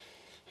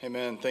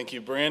Amen. Thank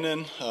you,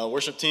 Brandon.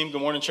 Worship team,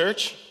 good morning,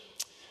 church.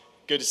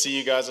 Good to see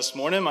you guys this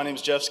morning. My name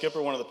is Jeff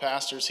Skipper, one of the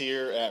pastors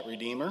here at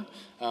Redeemer.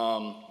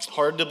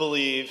 Hard to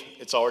believe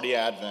it's already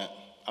Advent.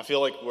 I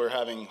feel like we're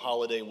having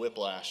holiday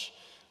whiplash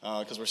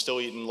because we're still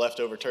eating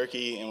leftover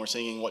turkey and we're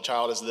singing What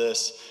Child Is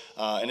This?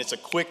 And it's a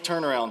quick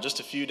turnaround,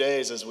 just a few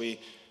days as we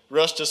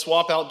rush to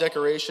swap out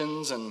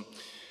decorations and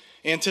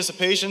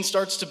anticipation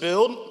starts to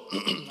build.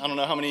 I don't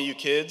know how many of you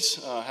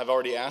kids have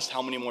already asked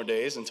how many more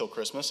days until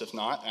Christmas. If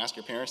not, ask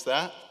your parents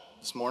that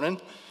this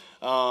morning.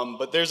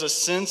 But there's a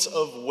sense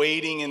of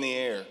waiting in the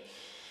air.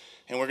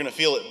 And we're going to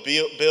feel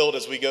it build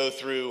as we go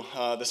through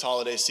this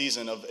holiday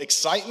season of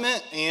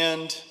excitement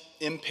and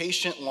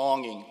impatient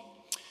longing.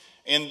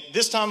 And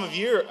this time of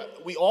year,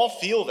 we all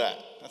feel that.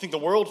 I think the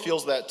world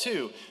feels that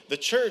too. The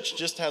church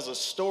just has a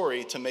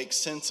story to make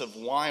sense of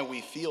why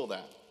we feel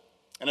that.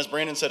 And as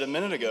Brandon said a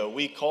minute ago,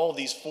 we call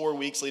these 4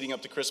 weeks leading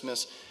up to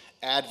Christmas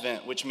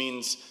Advent, which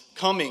means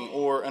coming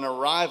or an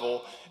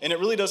arrival. And it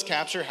really does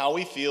capture how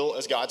we feel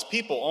as God's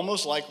people,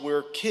 almost like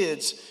we're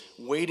kids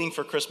waiting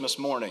for Christmas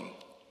morning.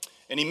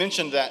 And he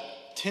mentioned that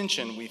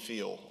tension we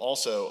feel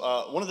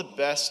also. One of the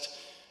best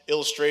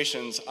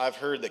illustrations I've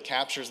heard that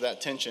captures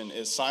that tension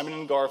is Simon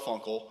and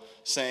Garfunkel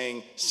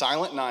saying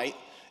Silent Night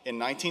in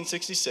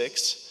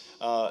 1966.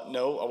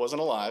 No, I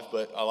wasn't alive,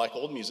 but I like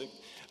old music.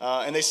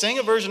 And they sang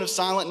a version of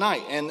Silent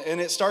Night, and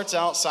it starts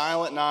out,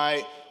 Silent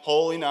Night,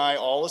 Holy Night,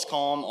 all is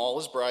calm, all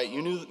is bright.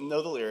 You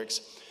know the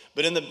lyrics.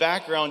 But in the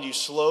background, you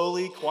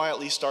slowly,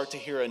 quietly start to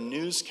hear a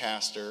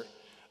newscaster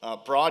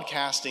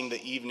broadcasting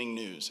the evening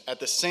news. At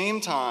the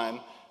same time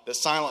that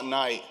Silent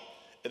Night,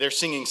 they're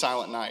singing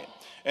Silent Night.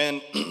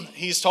 And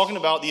he's talking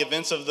about the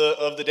events of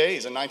the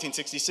days. In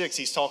 1966,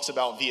 he talks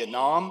about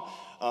Vietnam.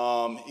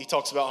 He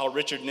talks about how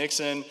Richard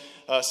Nixon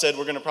said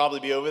we're going to probably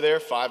be over there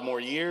 5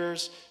 more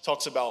years.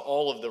 Talks about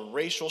all of the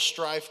racial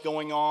strife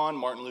going on,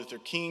 Martin Luther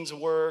King's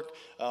work.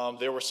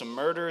 There were some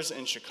murders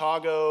in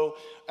Chicago.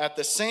 At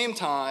the same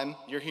time,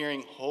 you're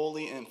hearing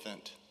Holy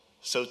Infant,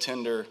 so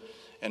tender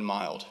and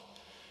mild.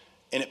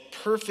 And it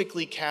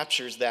perfectly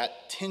captures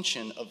that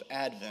tension of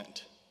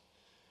Advent,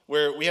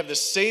 where we have the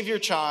Savior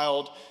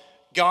child,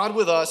 God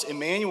with us,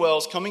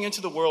 Emmanuel's coming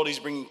into the world. He's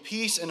bringing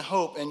peace and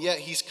hope, and yet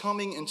he's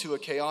coming into a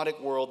chaotic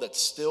world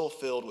that's still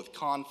filled with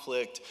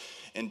conflict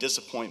and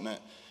disappointment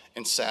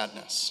and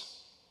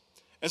sadness.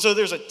 And so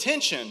there's a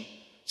tension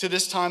to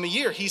this time of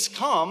year. He's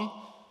come,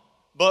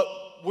 but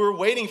we're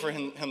waiting for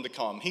him to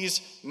come.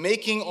 He's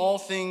making all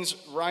things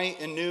right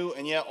and new,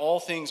 and yet all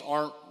things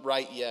aren't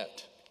right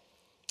yet.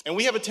 And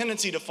we have a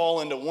tendency to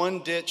fall into one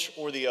ditch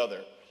or the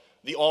other.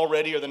 The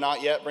already or the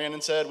not yet,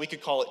 Brandon said. We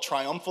could call it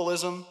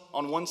triumphalism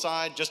on one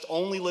side, just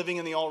only living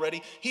in the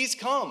already. He's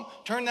come.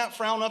 Turn that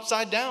frown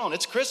upside down.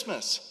 It's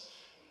Christmas,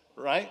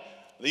 right?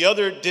 The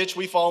other ditch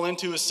we fall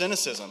into is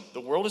cynicism. The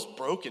world is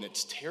broken.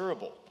 It's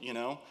terrible,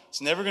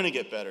 It's never going to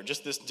get better.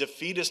 Just this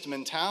defeatist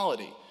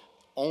mentality,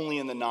 only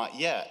in the not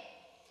yet.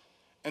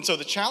 And so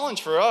the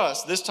challenge for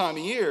us this time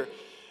of year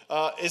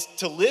is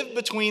to live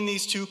between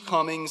these two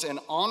comings and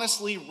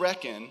honestly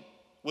reckon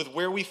with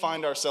where we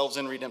find ourselves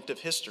in redemptive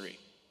history.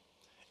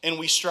 And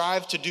we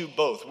strive to do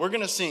both. We're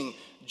going to sing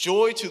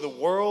joy to the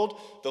world,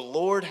 the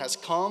Lord has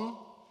come,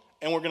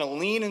 and we're going to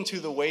lean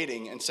into the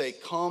waiting and say,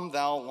 come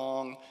thou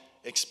long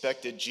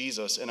expected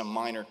Jesus in a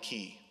minor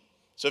key.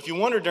 So if you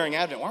wonder during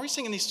Advent, why are we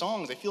singing these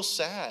songs? They feel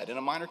sad in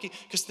a minor key.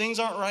 Because things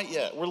aren't right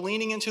yet. We're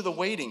leaning into the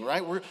waiting,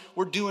 right?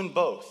 We're doing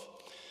both.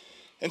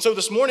 And so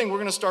this morning, we're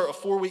going to start a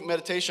 4-week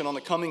meditation on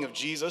the coming of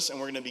Jesus, and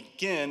we're going to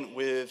begin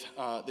with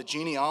the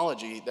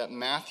genealogy that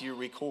Matthew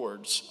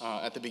records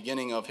at the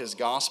beginning of his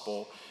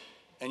gospel.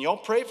 And y'all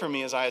pray for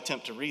me as I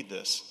attempt to read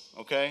this,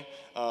 okay?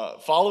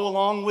 Follow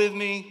along with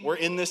me. We're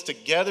in this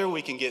together.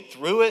 We can get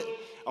through it.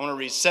 I'm going to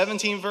read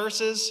 17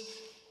 verses,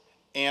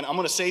 and I'm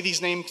going to say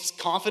these names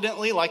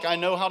confidently like I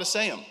know how to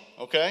say them,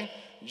 okay?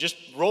 Just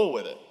roll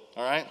with it,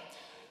 all right?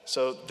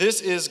 So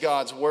this is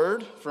God's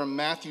word from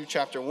Matthew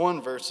chapter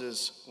 1,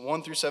 verses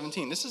 1 through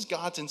 17. This is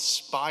God's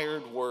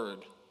inspired word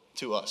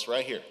to us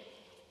right here.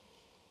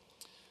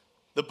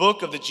 The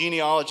book of the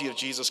genealogy of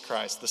Jesus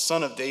Christ, the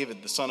son of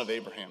David, the son of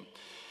Abraham.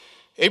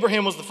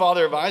 Abraham was the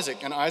father of Isaac,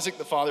 and Isaac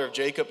the father of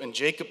Jacob, and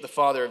Jacob the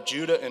father of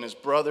Judah and his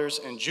brothers,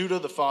 and Judah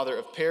the father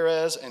of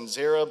Perez and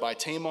Zerah by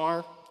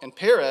Tamar, and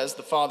Perez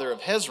the father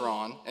of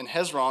Hezron, and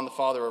Hezron the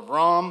father of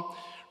Ram,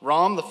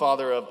 Ram the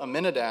father of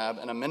Amminadab,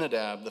 and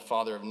Amminadab the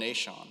father of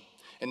Nahshon,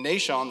 and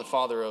Nahshon the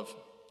father of,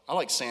 I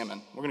like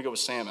salmon, we're going to go with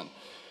salmon,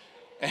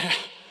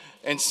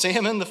 and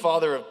Salmon the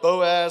father of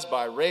Boaz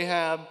by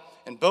Rahab,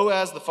 and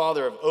Boaz the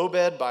father of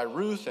Obed by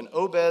Ruth, and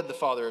Obed the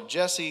father of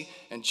Jesse,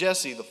 and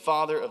Jesse the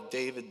father of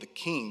David the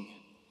king.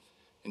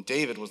 And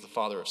David was the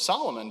father of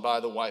Solomon by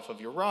the wife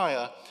of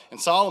Uriah, and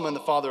Solomon the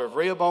father of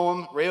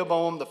Rehoboam,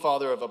 Rehoboam the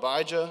father of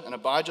Abijah, and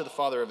Abijah the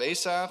father of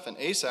Asaph, and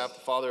Asaph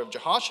the father of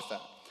Jehoshaphat,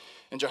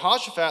 and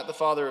Jehoshaphat the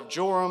father of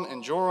Joram,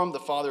 and Joram the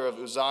father of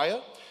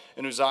Uzziah,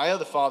 and Uzziah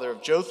the father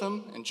of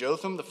Jotham, and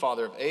Jotham the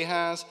father of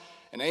Ahaz,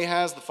 and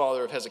Ahaz the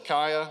father of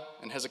Hezekiah,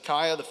 and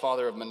Hezekiah the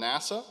father of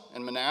Manasseh,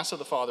 and Manasseh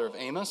the father of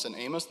Amos, and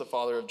Amos the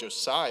father of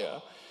Josiah,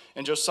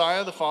 and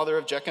Josiah the father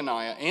of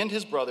Jeconiah and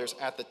his brothers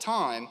at the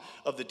time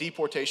of the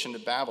deportation to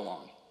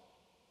Babylon.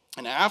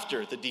 And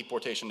after the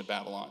deportation to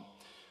Babylon,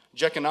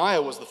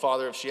 Jeconiah was the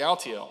father of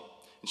Shealtiel,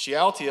 and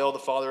Shealtiel the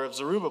father of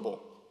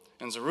Zerubbabel,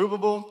 and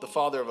Zerubbabel the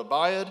father of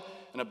Abiad,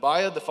 and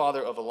Abiad the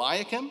father of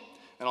Eliakim,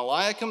 and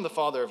Eliakim the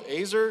father of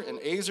Azer, and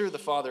Azer the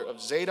father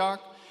of Zadok,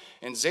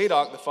 and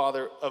Zadok the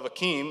father of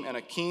Achim, and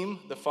Achim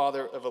the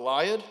father of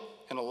Eliad,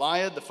 and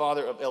Eliad the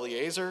father of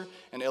Eleazar,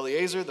 and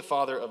Eleazar the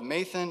father of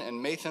Mathan,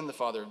 and Mathan the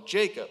father of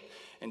Jacob,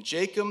 and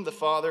Jacob the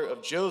father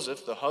of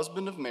Joseph, the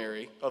husband of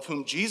Mary, of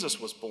whom Jesus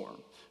was born,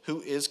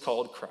 who is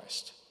called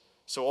Christ.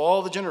 So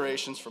all the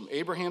generations from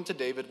Abraham to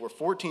David were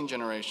 14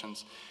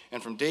 generations,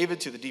 and from David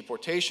to the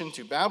deportation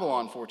to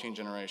Babylon 14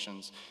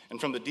 generations, and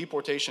from the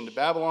deportation to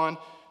Babylon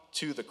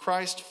to the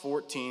Christ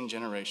 14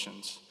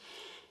 generations.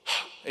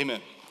 Amen.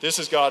 This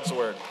is God's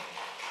word.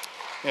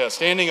 Yeah,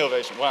 standing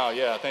ovation. Wow,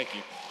 yeah, thank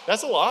you.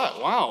 That's a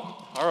lot.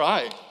 Wow. All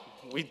right.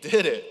 We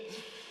did it.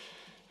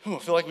 I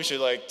feel like we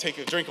should take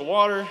a drink of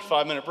water,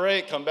 5-minute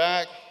break, come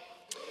back.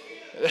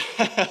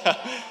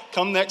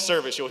 Come next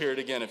service, you'll hear it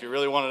again if you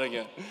really want it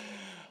again.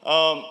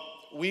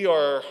 We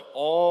are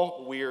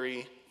all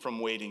weary from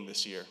waiting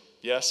this year.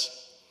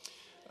 Yes?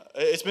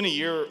 It's been a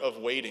year of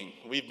waiting.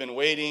 We've been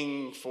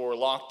waiting for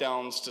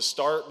lockdowns to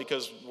start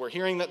because we're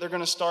hearing that they're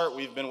going to start.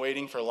 We've been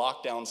waiting for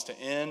lockdowns to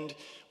end.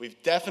 We've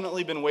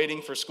definitely been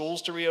waiting for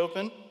schools to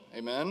reopen.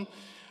 Amen.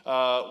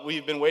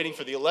 We've been waiting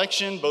for the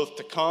election, both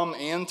to come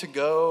and to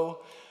go.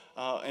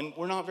 And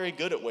we're not very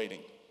good at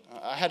waiting.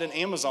 I had an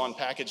Amazon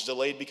package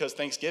delayed because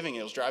Thanksgiving.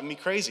 It was driving me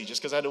crazy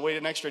just because I had to wait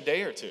an extra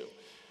day or two.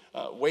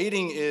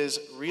 Waiting is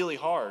really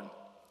hard.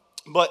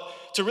 But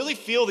to really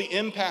feel the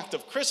impact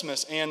of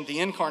Christmas and the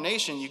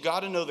incarnation, you got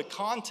to know the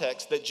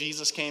context that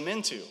Jesus came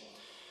into.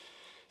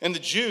 And the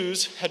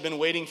Jews had been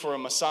waiting for a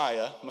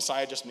Messiah.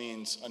 Messiah just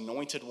means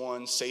anointed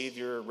one,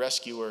 savior,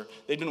 rescuer.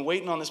 They'd been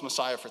waiting on this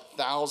Messiah for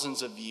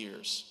thousands of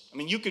years. I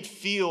mean, you could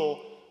feel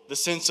the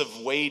sense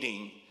of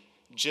waiting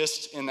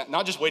just in that,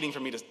 not just waiting for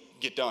me to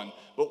get done,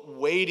 but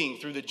waiting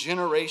through the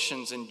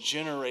generations and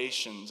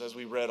generations as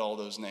we read all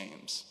those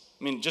names.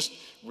 I mean, just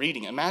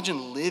reading it.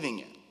 Imagine living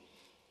it.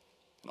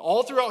 And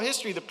all throughout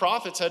history, the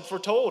prophets had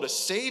foretold a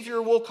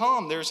Savior will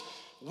come. There's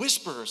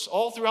whispers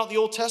all throughout the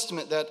Old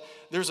Testament that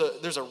there's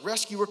a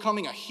rescuer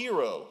coming, a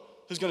hero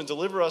who's going to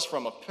deliver us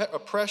from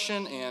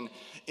oppression and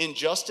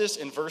injustice.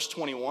 In verse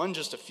 21,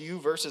 just a few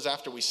verses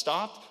after we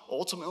stopped,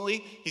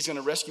 ultimately, he's going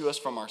to rescue us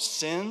from our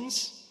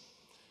sins,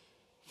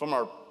 from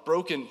our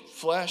broken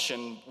flesh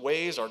and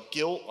ways, our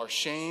guilt, our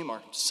shame,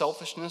 our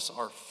selfishness,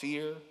 our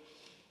fear.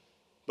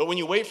 But when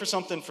you wait for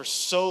something for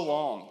so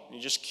long, you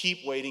just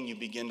keep waiting, you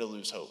begin to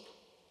lose hope.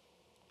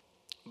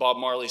 Bob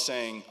Marley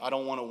saying, I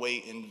don't want to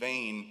wait in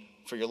vain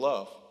for your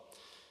love.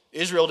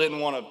 Israel didn't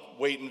want to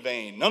wait in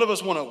vain. None of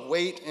us want to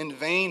wait in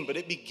vain, but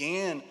it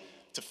began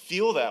to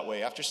feel that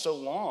way after so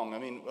long. I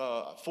mean,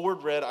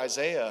 Ford read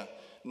Isaiah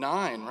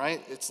 9,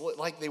 right? It's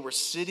like they were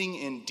sitting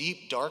in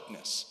deep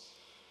darkness,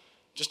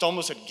 just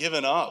almost had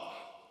given up,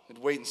 had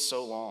waited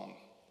so long.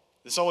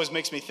 This always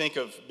makes me think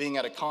of being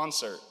at a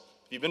concert.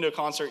 If you've been to a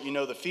concert, you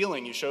know the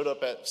feeling. You showed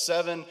up at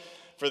 7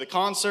 for the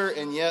concert,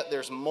 and yet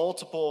there's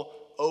multiple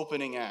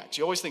opening acts.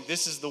 You always think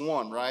this is the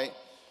one, right?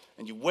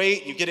 And you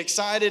wait, you get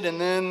excited,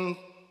 and then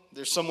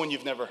there's someone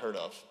you've never heard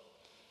of.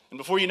 And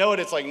before you know it,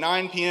 it's like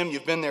 9 p.m.,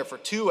 you've been there for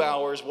 2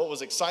 hours. What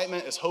was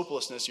excitement is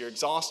hopelessness. You're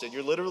exhausted.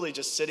 You're literally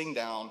just sitting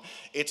down.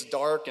 It's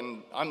dark,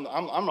 and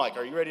I'm like,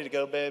 are you ready to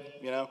go, babe?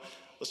 You know,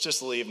 let's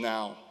just leave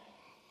now.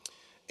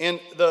 And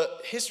the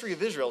history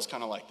of Israel is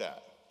kind of like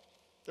that.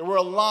 There were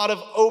a lot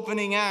of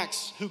opening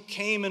acts who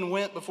came and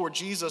went before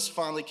Jesus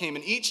finally came.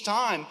 And each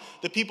time,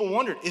 the people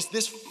wondered, is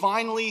this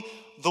finally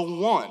the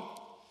one?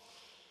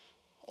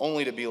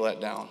 Only to be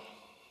let down.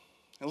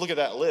 And look at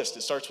that list.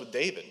 It starts with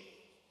David.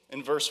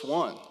 In verse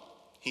 1,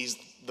 he's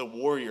the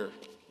warrior,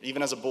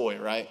 even as a boy,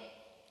 right?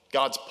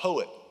 God's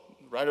poet,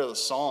 writer of the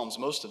Psalms,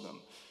 most of them.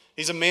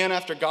 He's a man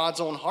after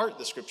God's own heart,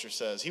 the scripture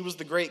says. He was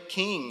the great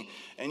king,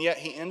 and yet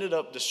he ended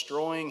up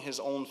destroying his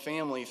own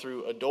family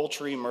through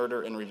adultery,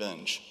 murder, and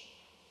revenge.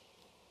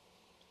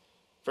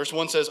 Verse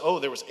 1 says,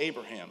 there was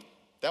Abraham.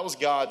 That was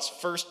God's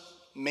first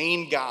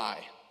main guy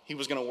he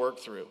was going to work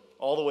through.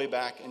 All the way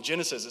back in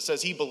Genesis, it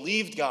says he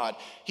believed God.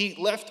 He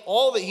left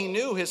all that he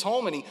knew, his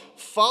home, and he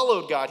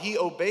followed God. He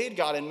obeyed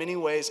God in many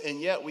ways, and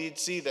yet we'd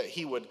see that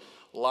he would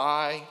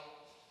lie.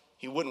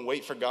 He wouldn't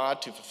wait for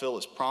God to fulfill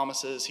his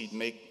promises. He'd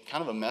make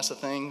kind of a mess of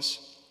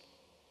things.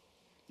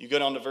 You go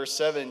down to verse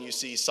 7, you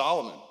see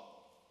Solomon,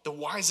 the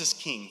wisest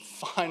king,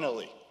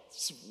 finally.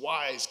 This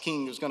wise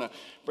king who's going to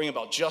bring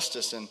about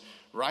justice and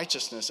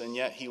righteousness, and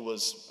yet he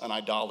was an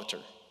idolater.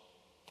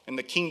 And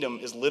the kingdom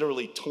is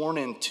literally torn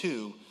in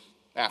two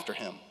after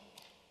him.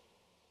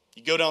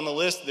 You go down the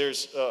list,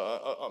 there's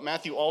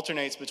Matthew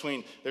alternates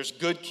between there's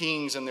good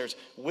kings and there's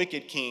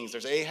wicked kings.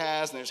 There's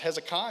Ahaz and there's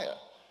Hezekiah.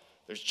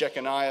 There's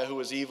Jeconiah who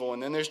was evil,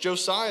 and then there's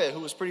Josiah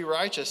who was pretty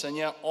righteous, and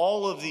yet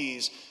all of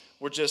these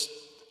were just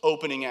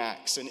opening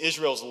acts, and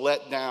Israel's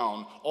let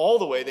down all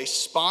the way. They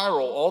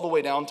spiral all the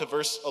way down to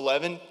verse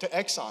 11 to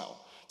exile,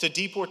 to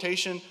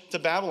deportation to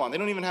Babylon. They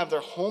don't even have their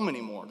home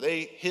anymore.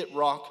 They hit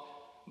rock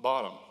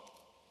bottom.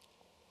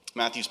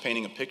 Matthew's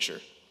painting a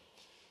picture.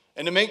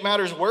 And to make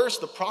matters worse,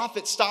 the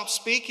prophet stops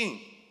speaking.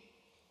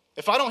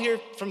 If I don't hear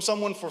from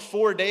someone for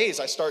 4 days,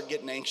 I start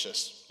getting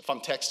anxious. If I'm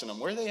texting them,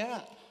 where are they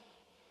at?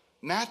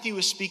 Matthew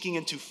is speaking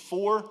into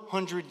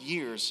 400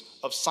 years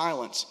of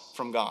silence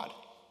from God.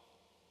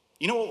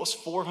 You know what was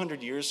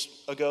 400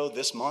 years ago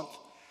this month?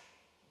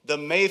 The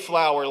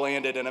Mayflower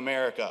landed in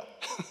America.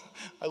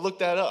 I looked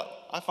that up.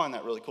 I find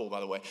that really cool, by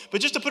the way.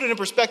 But just to put it in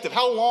perspective,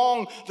 how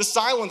long the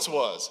silence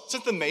was.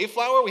 Since the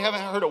Mayflower, we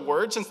haven't heard a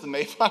word since the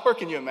Mayflower.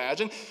 Can you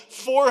imagine?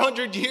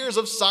 400 years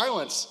of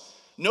silence.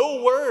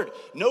 No word,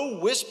 no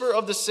whisper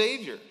of the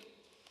Savior.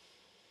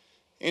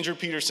 Andrew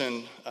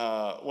Peterson,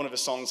 one of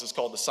his songs is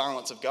called The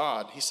Silence of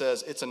God. He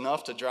says, it's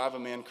enough to drive a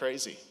man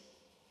crazy.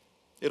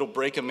 It'll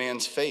break a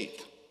man's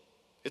faith.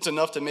 It's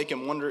enough to make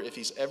him wonder if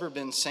he's ever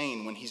been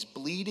sane when he's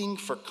bleeding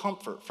for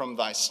comfort from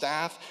thy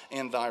staff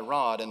and thy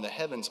rod, and the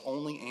heaven's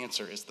only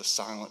answer is the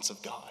silence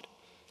of God.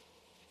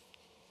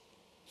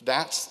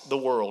 That's the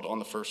world on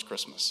the first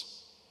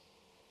Christmas.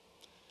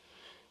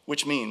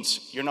 Which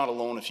means you're not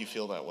alone if you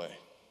feel that way.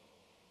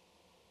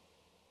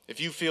 If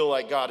you feel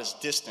like God is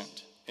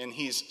distant and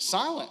he's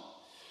silent,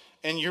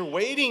 and your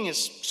waiting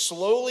is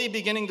slowly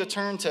beginning to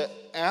turn to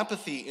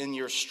apathy and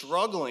you're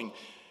struggling,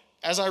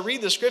 as I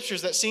read the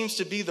scriptures, that seems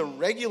to be the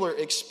regular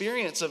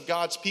experience of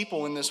God's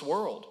people in this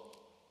world.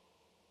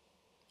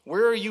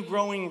 Where are you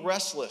growing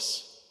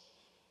restless?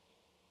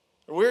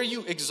 Or where are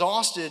you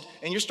exhausted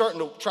and you're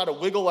starting to try to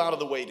wiggle out of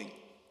the waiting?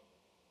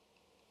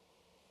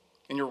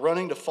 And you're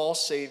running to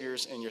false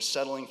saviors and you're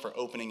settling for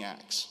opening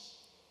acts.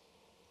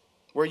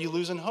 Where are you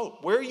losing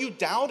hope? Where are you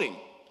doubting?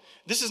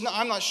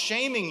 I'm not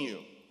shaming you.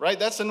 Right?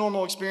 That's the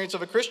normal experience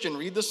of a Christian.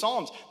 Read the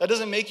Psalms. That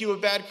doesn't make you a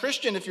bad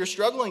Christian if you're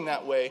struggling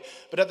that way.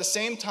 But at the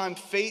same time,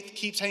 faith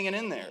keeps hanging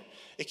in there.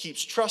 It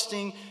keeps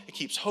trusting. It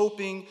keeps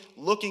hoping,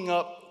 looking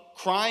up,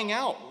 crying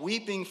out,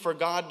 weeping for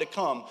God to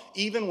come,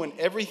 even when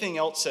everything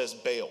else says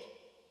bail.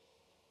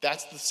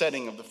 That's the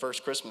setting of the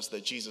first Christmas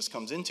that Jesus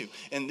comes into.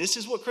 And this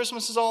is what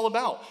Christmas is all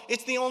about.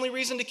 It's the only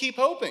reason to keep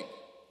hoping.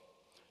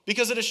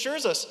 Because it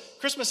assures us,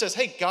 Christmas says,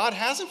 hey, God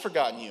hasn't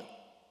forgotten you.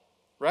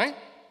 Right?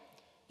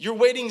 Your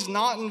waiting's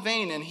not in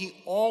vain, and he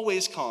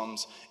always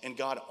comes, and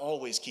God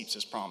always keeps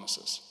his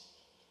promises.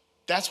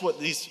 That's what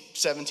these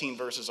 17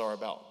 verses are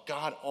about.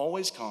 God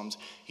always comes,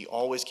 he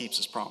always keeps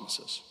his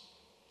promises.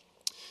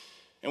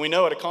 And we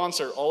know at a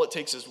concert, all it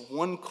takes is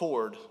one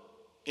chord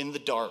in the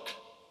dark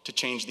to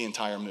change the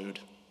entire mood.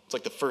 It's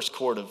like the first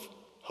chord of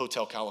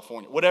Hotel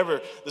California.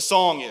 Whatever the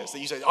song is that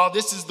you say, oh,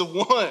 this is the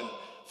one,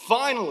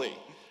 finally.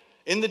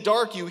 In the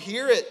dark, you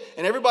hear it,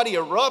 and everybody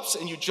erupts,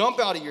 and you jump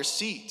out of your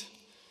seat.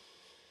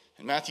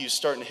 And Matthew's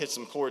starting to hit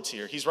some chords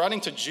here. He's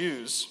writing to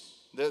Jews.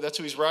 That's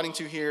who he's writing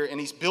to here. And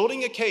he's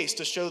building a case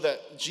to show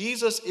that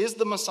Jesus is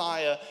the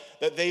Messiah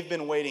that they've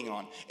been waiting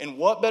on. And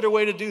what better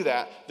way to do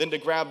that than to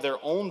grab their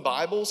own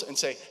Bibles and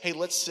say, hey,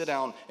 let's sit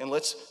down and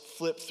let's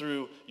flip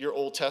through the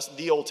Old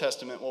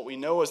Testament, what we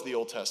know as the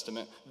Old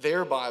Testament,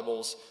 their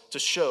Bibles, to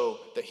show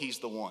that he's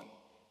the one.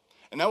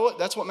 And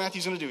that's what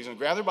Matthew's going to do. He's going to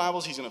grab their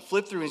Bibles. He's going to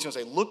flip through. And he's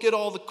going to say, look at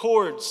all the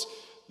chords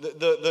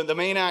the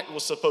main act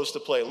was supposed to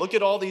play. Look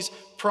at all these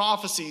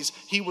prophecies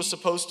he was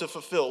supposed to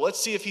fulfill. Let's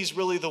see if he's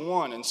really the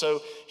one. And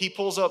so he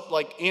pulls up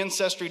like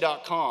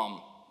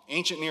Ancestry.com,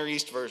 ancient Near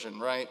East version,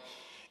 right?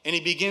 And he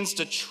begins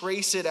to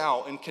trace it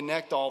out and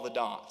connect all the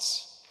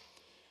dots.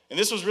 And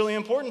this was really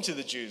important to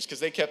the Jews because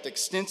they kept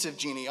extensive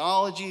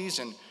genealogies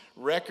and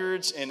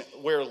records. And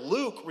where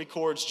Luke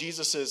records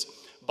Jesus's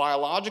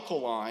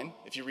biological line,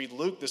 if you read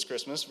Luke this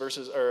Christmas,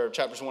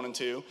 chapters 1 and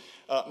 2,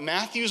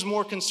 Matthew's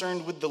more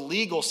concerned with the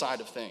legal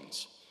side of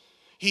things.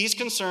 He's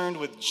concerned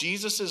with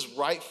Jesus'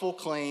 rightful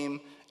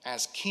claim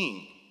as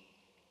king.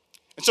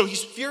 And so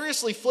he's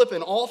furiously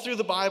flipping all through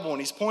the Bible and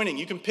he's pointing.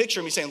 You can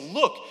picture him. He's saying,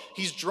 look,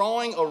 he's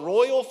drawing a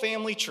royal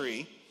family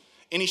tree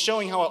and he's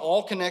showing how it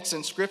all connects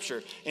in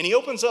Scripture. And he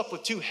opens up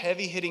with two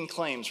heavy-hitting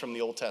claims from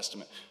the Old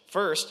Testament.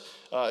 First,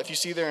 if you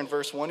see there in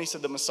verse 1, he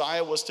said the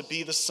Messiah was to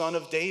be the son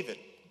of David.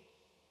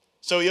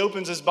 So he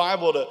opens his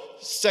Bible to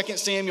 2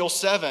 Samuel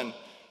 7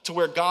 to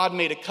where God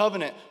made a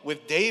covenant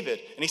with David.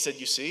 And he said,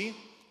 you see,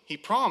 he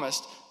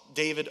promised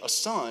David a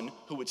son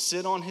who would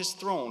sit on his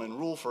throne and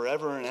rule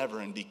forever and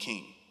ever and be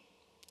king.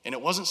 And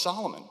it wasn't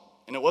Solomon.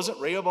 And it wasn't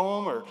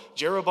Rehoboam or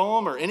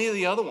Jeroboam or any of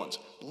the other ones.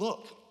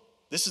 Look,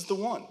 this is the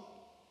one.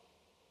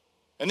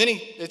 And then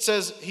it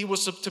says he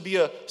was to be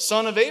a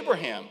son of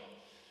Abraham.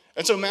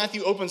 And so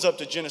Matthew opens up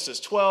to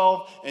Genesis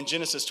 12 and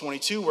Genesis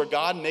 22 where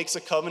God makes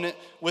a covenant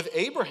with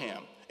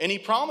Abraham. And he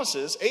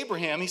promises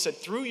Abraham, he said,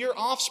 through your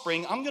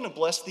offspring, I'm going to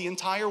bless the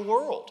entire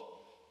world.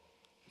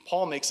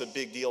 Paul makes a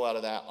big deal out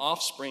of that.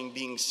 Offspring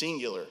being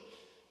singular,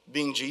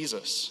 being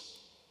Jesus.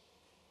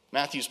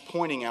 Matthew's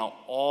pointing out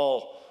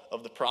all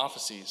of the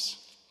prophecies.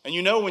 And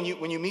you know when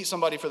you meet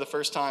somebody for the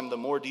first time, the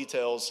more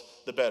details,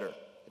 the better.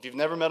 If you've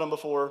never met them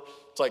before,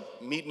 it's like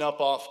meeting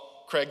up off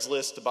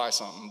Craigslist to buy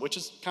something, which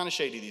is kind of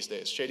shady these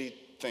days. Shady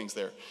things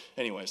there.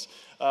 Anyways,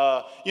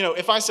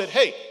 if I said,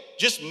 hey,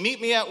 just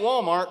meet me at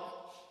Walmart,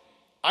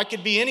 I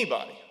could be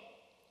anybody,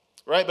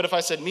 right? But if I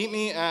said, meet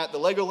me at the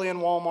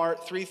Legoland Walmart,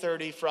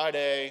 3:30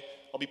 Friday,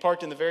 I'll be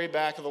parked in the very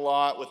back of the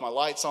lot with my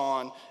lights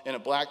on in a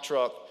black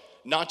truck,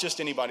 not just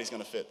anybody's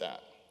going to fit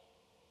that.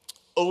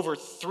 Over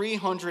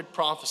 300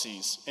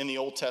 prophecies in the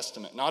Old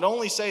Testament not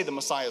only say the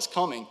Messiah is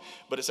coming,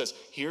 but it says,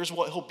 here's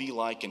what he'll be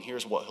like and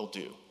here's what he'll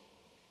do.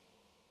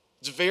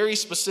 It's very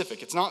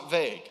specific. It's not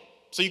vague.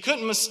 So you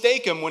couldn't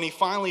mistake him when he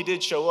finally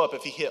did show up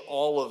if he hit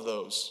all of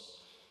those.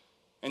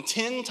 And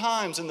 10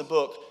 times in the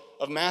book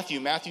of Matthew,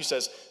 Matthew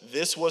says,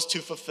 this was to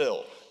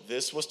fulfill.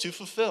 This was to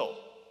fulfill.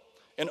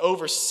 And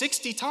over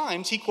 60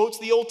 times, he quotes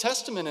the Old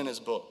Testament in his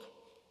book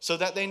so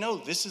that they know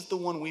this is the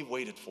one we've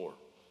waited for.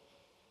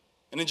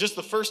 And in just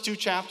the first 2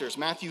 chapters,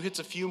 Matthew hits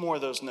a few more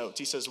of those notes.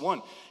 He says,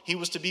 1, he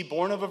was to be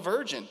born of a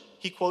virgin.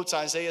 He quotes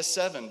Isaiah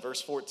 7,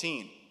 verse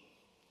 14.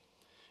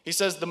 He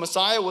says the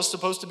Messiah was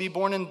supposed to be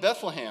born in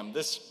Bethlehem,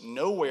 this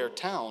nowhere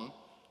town,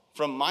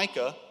 from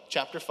Micah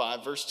chapter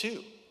 5, verse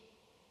 2.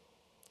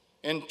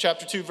 In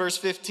chapter 2, verse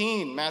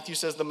 15, Matthew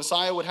says the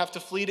Messiah would have to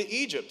flee to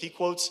Egypt. He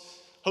quotes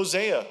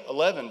Hosea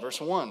 11, verse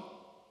 1.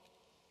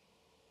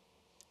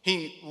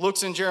 He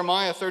looks in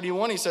Jeremiah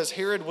 31, he says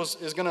Herod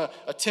is going to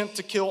attempt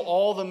to kill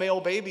all the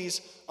male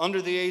babies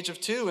under the age of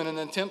 2 in an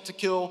attempt to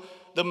kill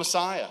the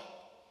Messiah,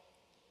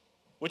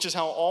 which is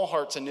how all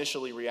hearts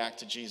initially react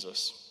to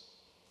Jesus.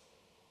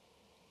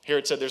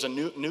 Herod said there's a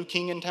new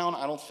king in town?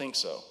 I don't think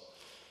so.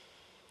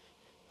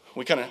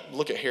 We kind of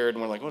look at Herod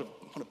and we're like, what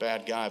a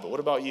bad guy, but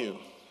what about you?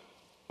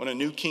 When a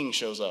new king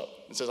shows up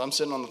and says, I'm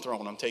sitting on the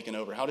throne, I'm taking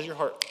over, how does your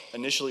heart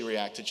initially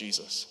react to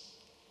Jesus?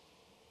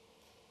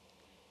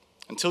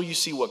 Until you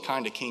see what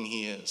kind of king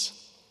he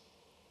is,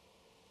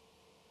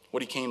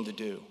 what he came to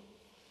do.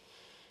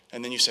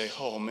 And then you say,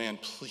 oh man,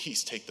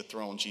 please take the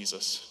throne,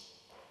 Jesus.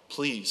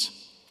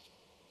 Please.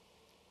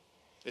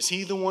 Is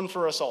he the one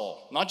for us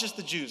all? Not just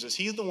the Jews, is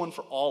he the one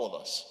for all of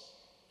us?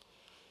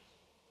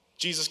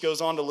 Jesus goes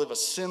on to live a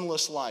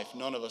sinless life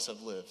none of us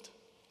have lived.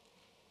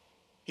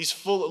 He's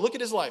look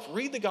at his life,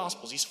 read the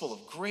Gospels. He's full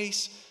of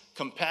grace,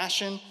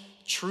 compassion,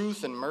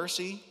 truth, and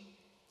mercy.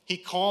 He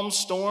calms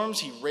storms,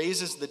 he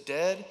raises the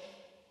dead,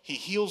 he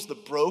heals the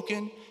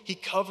broken, he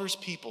covers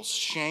people's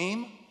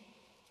shame.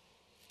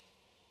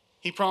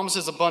 He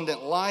promises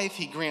abundant life,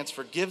 he grants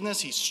forgiveness,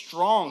 he's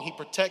strong, he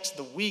protects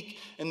the weak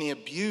and the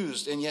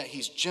abused, and yet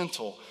he's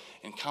gentle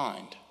and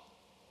kind.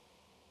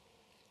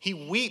 He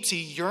weeps,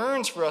 he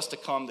yearns for us to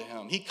come to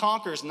him. He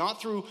conquers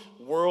not through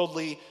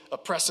worldly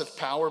oppressive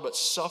power, but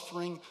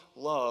suffering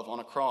love on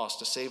a cross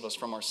to save us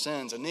from our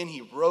sins. And then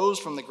he rose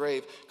from the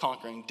grave,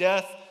 conquering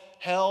death,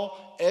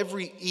 hell,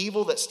 every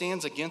evil that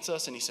stands against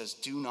us, and he says,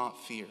 do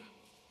not fear.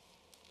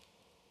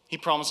 He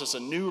promises a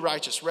new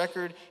righteous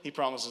record. He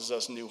promises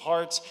us new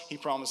hearts. He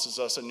promises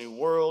us a new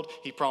world.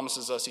 He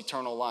promises us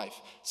eternal life.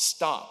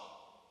 Stop.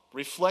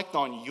 Reflect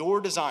on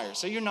your desires.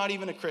 Say you're not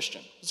even a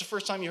Christian. It's the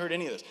first time you heard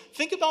any of this.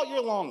 Think about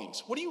your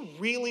longings. What do you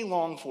really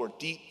long for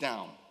deep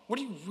down? What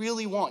do you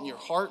really want in your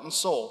heart and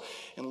soul?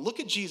 And look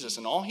at Jesus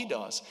and all he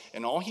does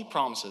and all he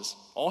promises,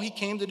 all he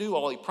came to do,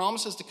 all he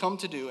promises to come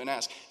to do, and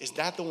ask, is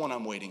that the one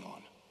I'm waiting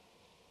on?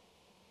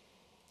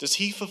 Does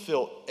he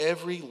fulfill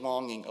every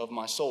longing of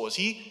my soul? Is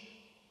he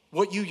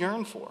what you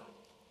yearn for?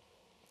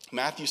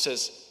 Matthew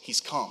says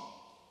he's come.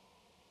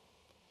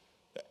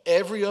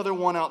 Every other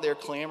one out there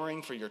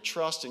clamoring for your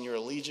trust and your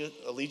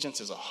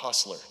allegiance is a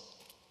hustler.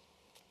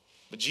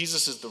 But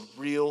Jesus is the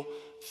real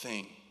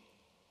thing.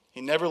 He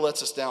never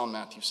lets us down,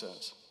 Matthew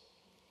says.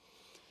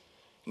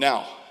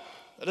 Now,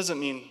 that doesn't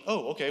mean,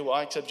 oh, okay, well,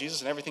 I accept Jesus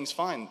and everything's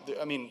fine.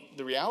 I mean,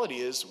 the reality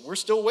is we're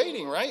still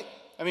waiting, right?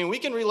 I mean, we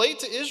can relate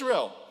to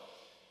Israel.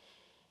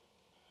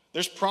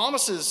 There's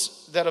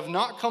promises that have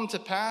not come to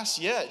pass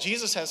yet.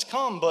 Jesus has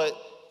come, but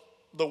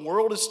the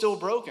world is still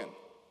broken.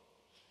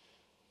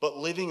 But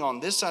living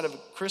on this side of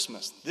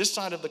Christmas, this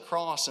side of the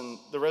cross and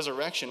the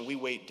resurrection, we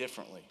wait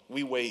differently.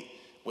 We wait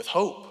with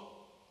hope,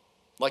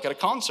 like at a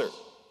concert.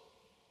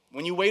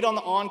 When you wait on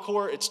the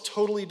encore, it's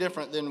totally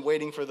different than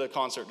waiting for the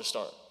concert to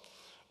start.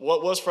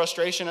 What was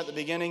frustration at the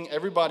beginning,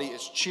 everybody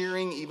is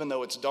cheering even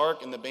though it's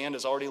dark and the band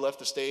has already left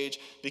the stage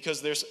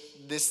because there's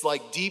this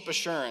like deep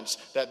assurance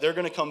that they're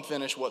going to come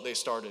finish what they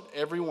started.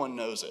 Everyone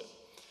knows it.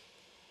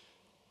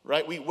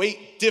 Right? We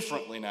wait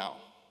differently now.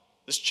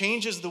 This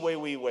changes the way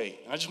we wait.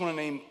 And I just want to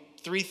name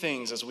 3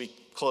 things as we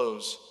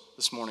close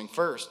this morning.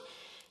 First,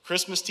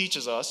 Christmas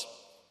teaches us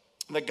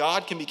that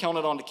God can be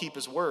counted on to keep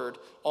his word,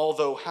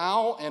 although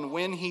how and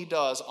when he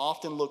does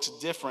often looks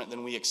different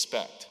than we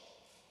expect.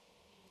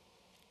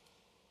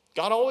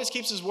 God always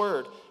keeps his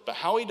word, but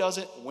how he does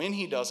it, when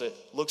he does it,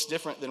 looks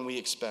different than we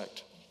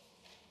expect.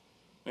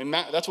 I mean,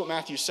 that's what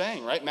Matthew's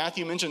saying, right?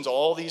 Matthew mentions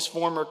all these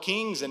former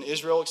kings, and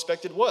Israel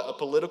expected what? A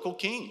political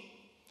king.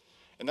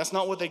 And that's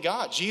not what they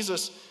got.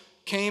 Jesus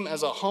came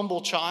as a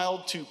humble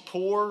child to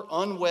poor,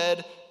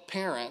 unwed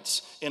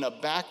parents in a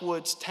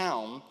backwoods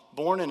town,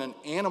 born in an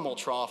animal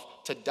trough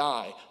to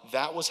die.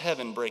 That was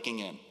heaven breaking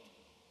in.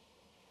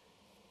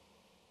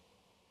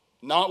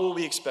 Not what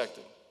we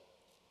expected.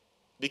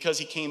 because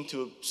he came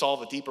to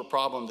solve a deeper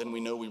problem than we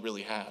know we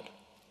really had.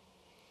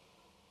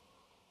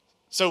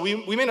 So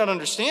we may not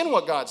understand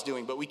what God's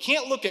doing, but we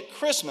can't look at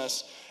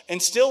Christmas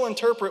and still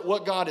interpret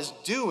what God is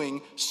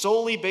doing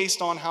solely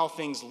based on how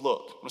things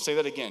look. I'm going to say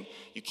that again.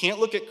 You can't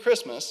look at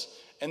Christmas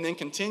and then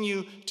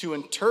continue to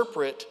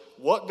interpret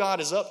what God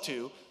is up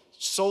to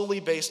solely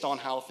based on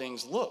how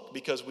things look,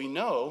 because we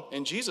know,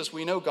 in Jesus,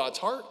 we know God's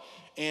heart,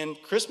 and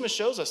Christmas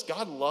shows us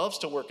God loves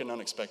to work in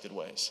unexpected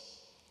ways.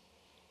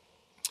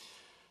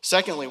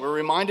 Secondly, we're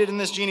reminded in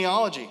this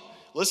genealogy,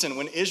 listen,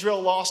 when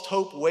Israel lost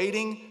hope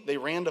waiting, they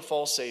ran to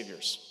false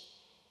saviors.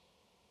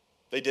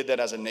 They did that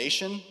as a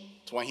nation.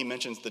 That's why he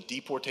mentions the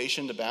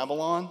deportation to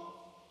Babylon.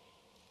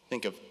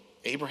 Think of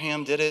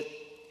Abraham did it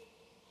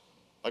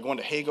by going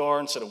to Hagar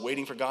instead of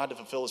waiting for God to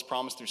fulfill his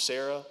promise through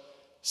Sarah.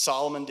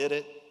 Solomon did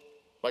it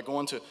by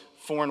going to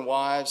foreign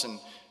wives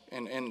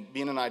and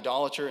being an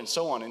idolater and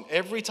so on. And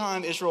every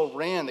time Israel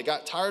ran, they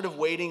got tired of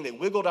waiting. They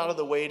wiggled out of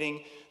the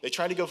waiting. They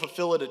tried to go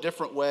fulfill it a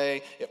different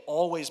way. It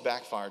always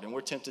backfired, and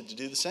we're tempted to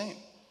do the same.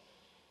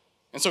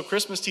 And so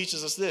Christmas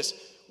teaches us this.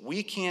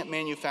 We can't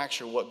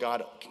manufacture what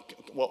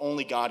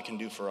only God can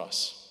do for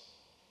us.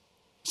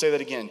 I'll say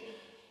that again.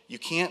 You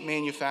can't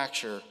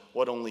manufacture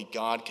what only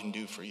God can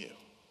do for you.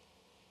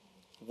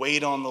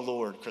 Wait on the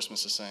Lord,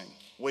 Christmas is saying.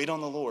 Wait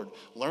on the Lord.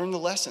 Learn the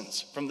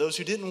lessons from those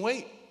who didn't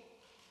wait.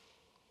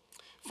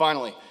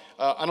 Finally,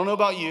 I don't know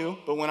about you,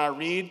 but when I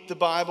read the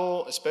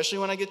Bible, especially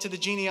when I get to the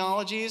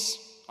genealogies,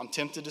 I'm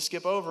tempted to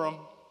skip over them,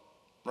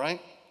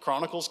 right?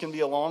 Chronicles can be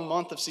a long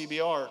month of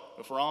CBR,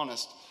 if we're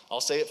honest. I'll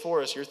say it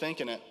for us. You're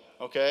thinking it,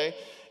 okay?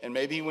 And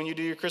maybe when you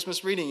do your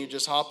Christmas reading, you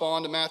just hop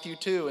on to Matthew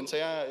 2 and say,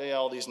 yeah,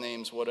 all these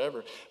names,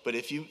 whatever. But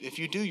if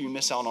you do, you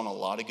miss out on a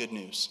lot of good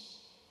news.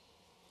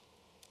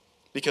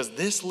 Because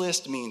this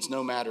list means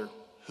no matter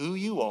who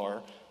you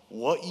are,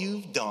 what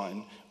you've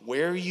done,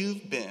 where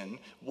you've been,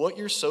 what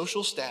your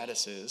social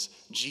status is,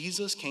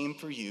 Jesus came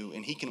for you,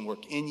 and he can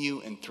work in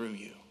you and through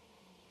you.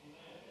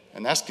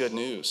 And that's good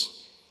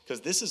news,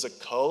 because this is a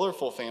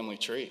colorful family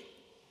tree.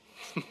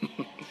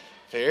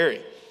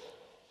 Very.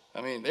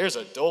 I mean, there's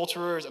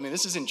adulterers. I mean,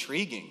 this is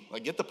intriguing.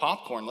 Like, get the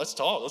popcorn. Let's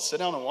talk. Let's sit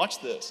down and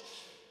watch this.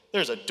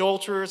 There's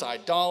adulterers,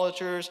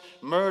 idolaters,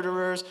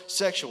 murderers,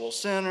 sexual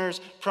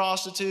sinners,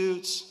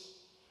 prostitutes.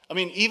 I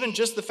mean, even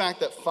just the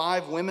fact that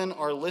 5 women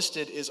are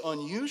listed is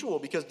unusual,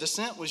 because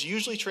descent was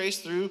usually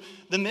traced through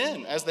the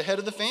men as the head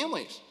of the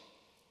families.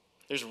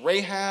 There's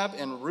Rahab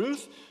and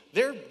Ruth.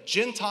 They're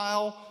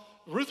Gentile.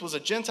 Ruth was a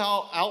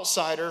Gentile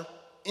outsider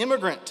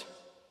immigrant.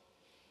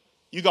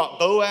 You got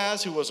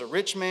Boaz, who was a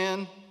rich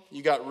man.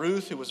 You got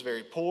Ruth, who was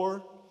very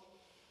poor.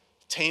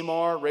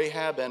 Tamar,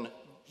 Rahab, and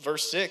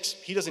verse 6,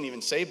 he doesn't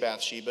even say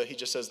Bathsheba. He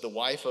just says the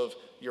wife of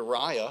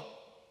Uriah.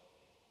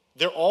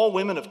 They're all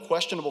women of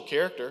questionable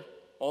character,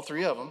 all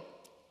 3 of them.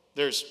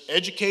 There's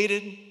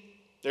educated,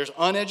 there's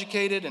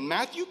uneducated, and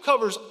Matthew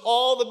covers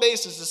all the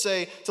bases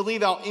to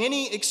leave out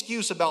any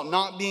excuse about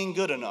not being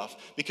good enough,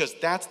 because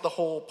that's the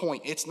whole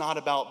point. It's not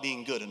about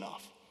being good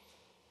enough.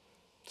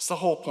 It's the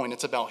whole point.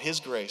 It's about his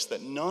grace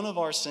that none of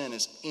our sin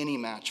is any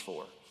match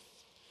for.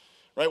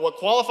 Right? What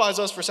qualifies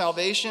us for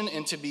salvation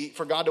and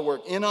for God to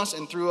work in us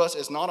and through us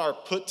is not our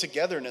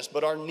put-togetherness,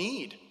 but our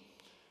need.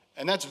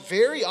 And that's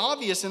very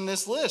obvious in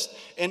this list.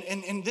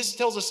 And this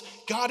tells us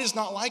God is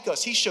not like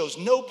us. He shows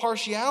no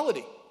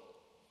partiality.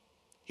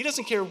 He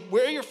doesn't care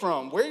where you're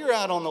from, where you're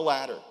at on the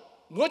ladder,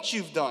 what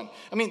you've done.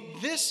 I mean,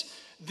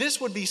 this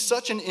would be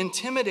such an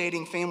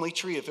intimidating family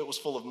tree if it was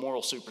full of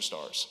moral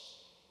superstars.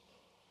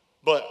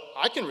 But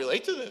I can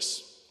relate to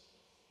this.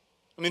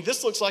 I mean,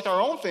 this looks like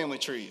our own family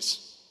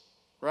trees.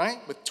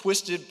 Right? With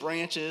twisted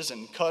branches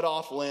and cut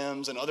off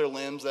limbs and other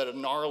limbs that are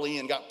gnarly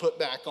and got put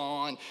back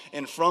on.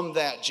 And from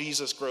that,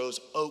 Jesus grows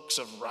oaks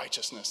of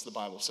righteousness, the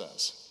Bible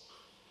says.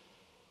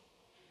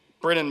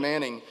 Brennan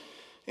Manning,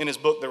 in his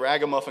book, The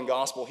Ragamuffin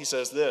Gospel, he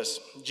says this: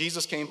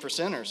 Jesus came for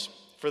sinners,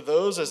 for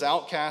those as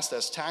outcast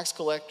as tax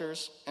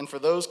collectors, and for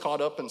those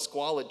caught up in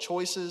squalid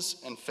choices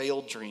and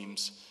failed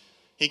dreams.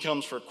 He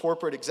comes for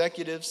corporate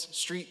executives,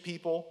 street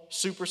people,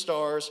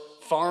 superstars,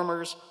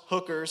 farmers,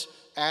 hookers,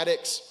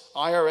 addicts,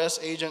 IRS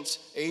agents,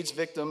 AIDS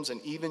victims,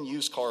 and even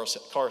used car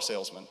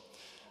salesmen.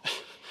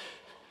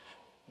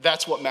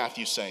 That's what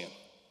Matthew's saying.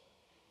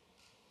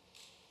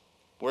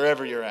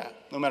 Wherever you're at,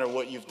 no matter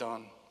what you've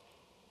done.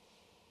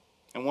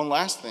 And one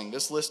last thing,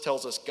 this list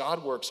tells us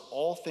God works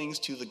all things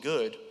to the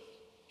good.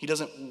 He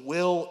doesn't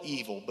will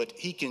evil, but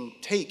he can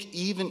take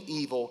even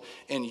evil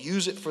and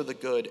use it for the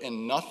good,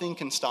 and nothing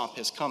can stop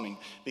his coming,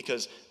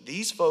 because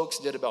these folks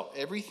did about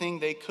everything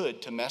they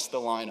could to mess the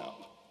line up.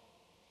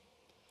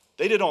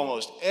 They did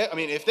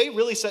if they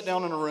really sat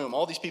down in a room,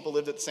 all these people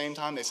lived at the same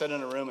time, they sat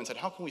in a room and said,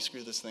 how can we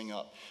screw this thing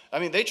up? I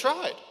mean, they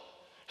tried.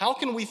 How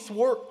can we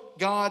thwart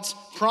God's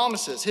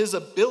promises, his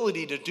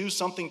ability to do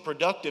something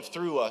productive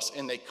through us?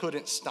 And they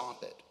couldn't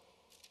stop it.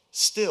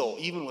 Still,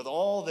 even with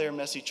all their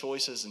messy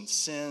choices and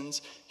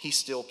sins, he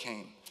still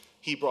came.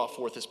 He brought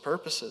forth his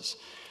purposes.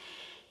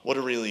 What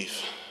a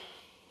relief,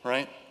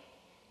 right?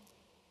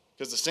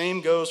 Because the same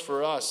goes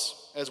for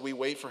us as we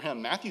wait for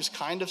him. Matthew's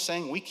kind of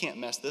saying we can't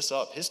mess this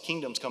up. His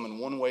kingdom's coming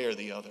one way or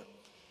the other.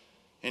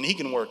 And he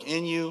can work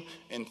in you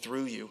and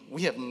through you.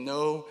 We have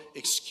no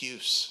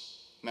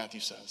excuse, Matthew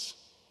says,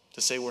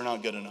 to say we're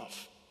not good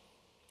enough.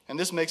 And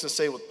this makes us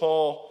say with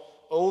Paul,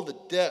 oh, the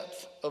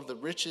depth of the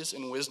riches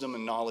and wisdom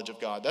and knowledge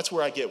of God. That's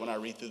where I get when I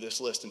read through this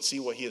list and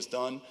see what he has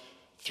done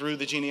through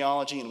the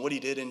genealogy and what he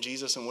did in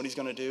Jesus and what he's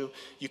going to do.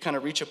 You kind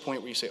of reach a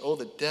point where you say, oh,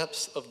 the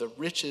depths of the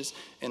riches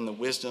and the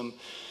wisdom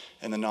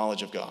and the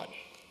knowledge of God.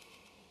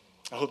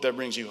 I hope that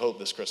brings you hope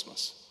this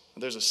Christmas.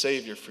 There's a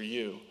Savior for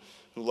you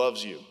who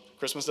loves you.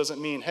 Christmas doesn't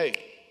mean, hey,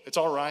 it's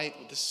all right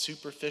with this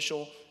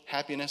superficial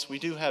happiness. We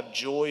do have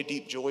joy,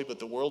 deep joy, but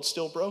the world's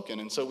still broken.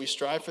 And so we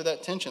strive for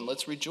that tension.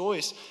 Let's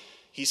rejoice.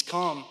 He's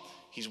come.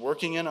 He's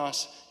working in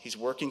us. He's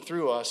working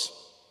through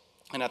us.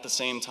 And at the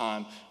same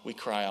time, we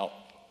cry out,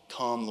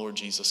 come, Lord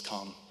Jesus,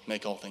 come.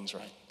 Make all things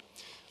right.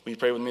 Will you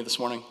pray with me this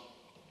morning?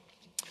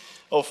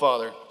 Oh,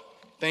 Father,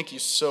 thank you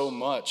so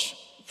much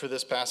for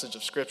this passage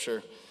of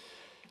Scripture.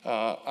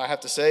 I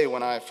have to say,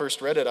 when I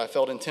first read it, I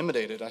felt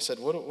intimidated. I said,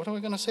 what are we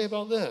going to say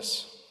about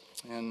this?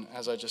 And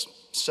as I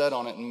just sat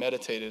on it and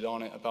meditated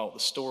on it about the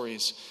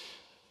stories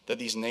that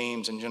these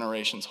names and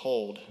generations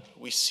hold,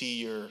 we see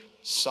your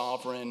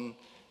sovereign,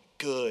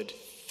 good,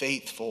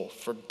 faithful,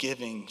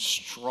 forgiving,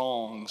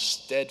 strong,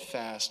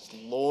 steadfast,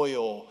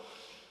 loyal,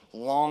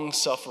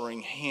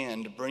 long-suffering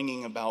hand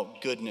bringing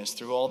about goodness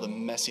through all the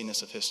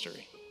messiness of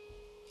history.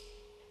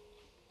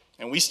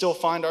 And we still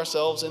find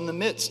ourselves in the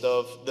midst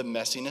of the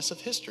messiness of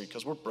history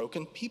because we're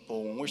broken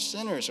people and we're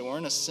sinners and we're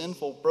in a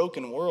sinful,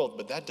 broken world,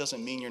 but that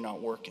doesn't mean you're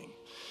not working.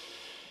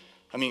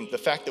 I mean, the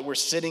fact that we're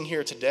sitting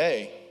here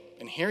today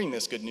and hearing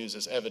this good news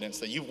is evidence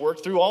that you've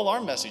worked through all our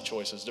messy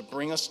choices to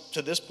bring us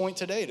to this point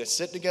today, to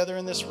sit together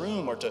in this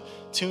room or to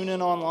tune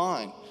in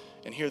online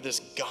and hear this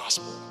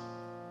gospel.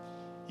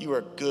 You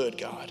are good,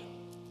 God.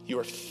 You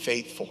are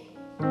faithful.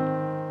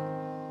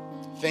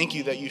 Thank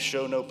you that you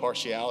show no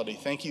partiality.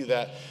 Thank you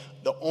that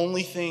the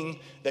only thing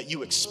that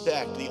you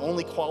expect, the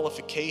only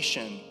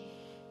qualification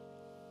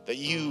that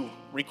you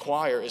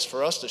require is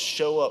for us to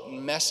show up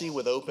messy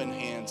with open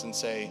hands and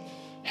say,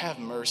 have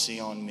mercy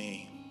on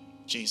me,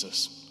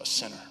 Jesus, a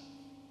sinner.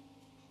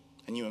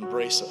 And you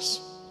embrace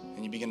us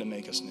and you begin to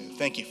make us new.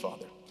 Thank you,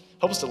 Father.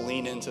 Help us to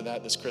lean into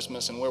that this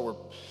Christmas, and where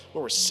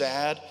we're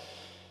sad,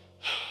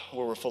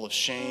 where we're full of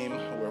shame,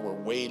 where we're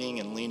waiting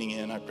and leaning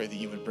in, I pray that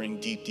you would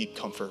bring deep, deep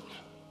comfort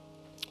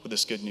with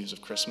this good news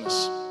of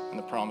Christmas and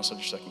the promise of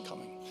your second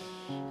coming.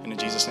 And in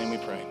Jesus' name we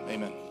pray.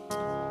 Amen.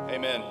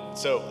 Amen.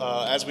 So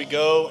as we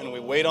go and we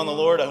wait on the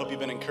Lord, I hope you've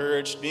been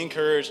encouraged. Be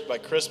encouraged by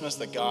Christmas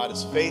that God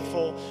is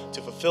faithful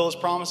to fulfill his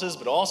promises,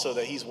 but also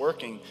that he's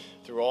working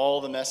through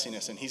all the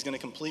messiness and he's going to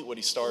complete what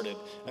he started.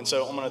 And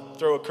so I'm going to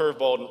throw a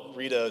curveball and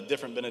read a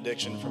different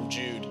benediction from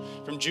Jude.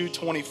 From Jude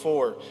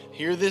 24,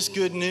 hear this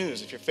good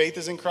news. If your faith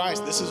is in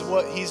Christ, this is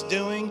what he's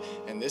doing,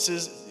 and this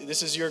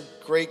is your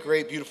great,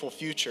 great, beautiful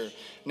future.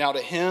 Now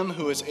to him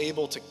who is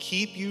able to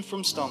keep you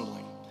from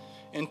stumbling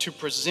and to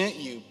present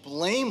you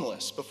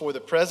blameless before the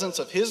presence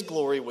of his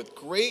glory with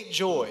great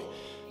joy,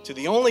 to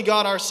the only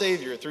God our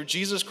Savior, through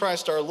Jesus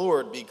Christ our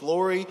Lord, be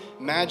glory,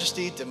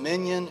 majesty,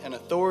 dominion, and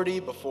authority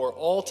before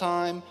all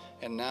time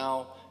and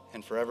now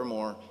and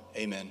forevermore.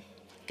 Amen.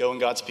 Go in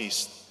God's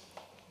peace.